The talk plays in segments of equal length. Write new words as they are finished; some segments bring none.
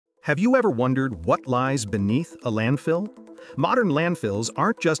Have you ever wondered what lies beneath a landfill? Modern landfills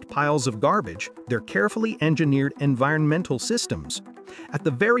aren't just piles of garbage, they're carefully engineered environmental systems. At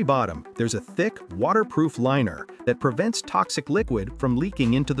the very bottom, there's a thick, waterproof liner that prevents toxic liquid from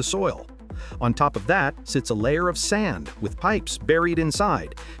leaking into the soil. On top of that sits a layer of sand with pipes buried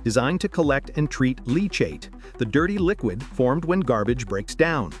inside, designed to collect and treat leachate, the dirty liquid formed when garbage breaks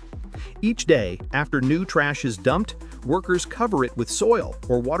down. Each day, after new trash is dumped, workers cover it with soil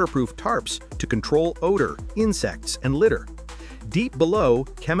or waterproof tarps to control odor, insects, and litter. Deep below,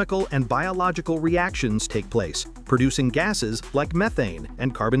 chemical and biological reactions take place, producing gases like methane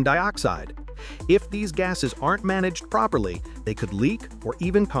and carbon dioxide. If these gases aren't managed properly, they could leak or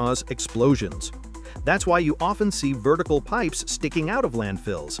even cause explosions. That's why you often see vertical pipes sticking out of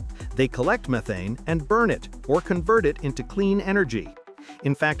landfills. They collect methane and burn it or convert it into clean energy.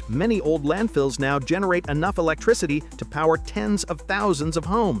 In fact, many old landfills now generate enough electricity to power tens of thousands of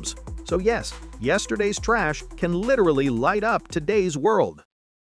homes. So yes, yesterday's trash can literally light up today's world.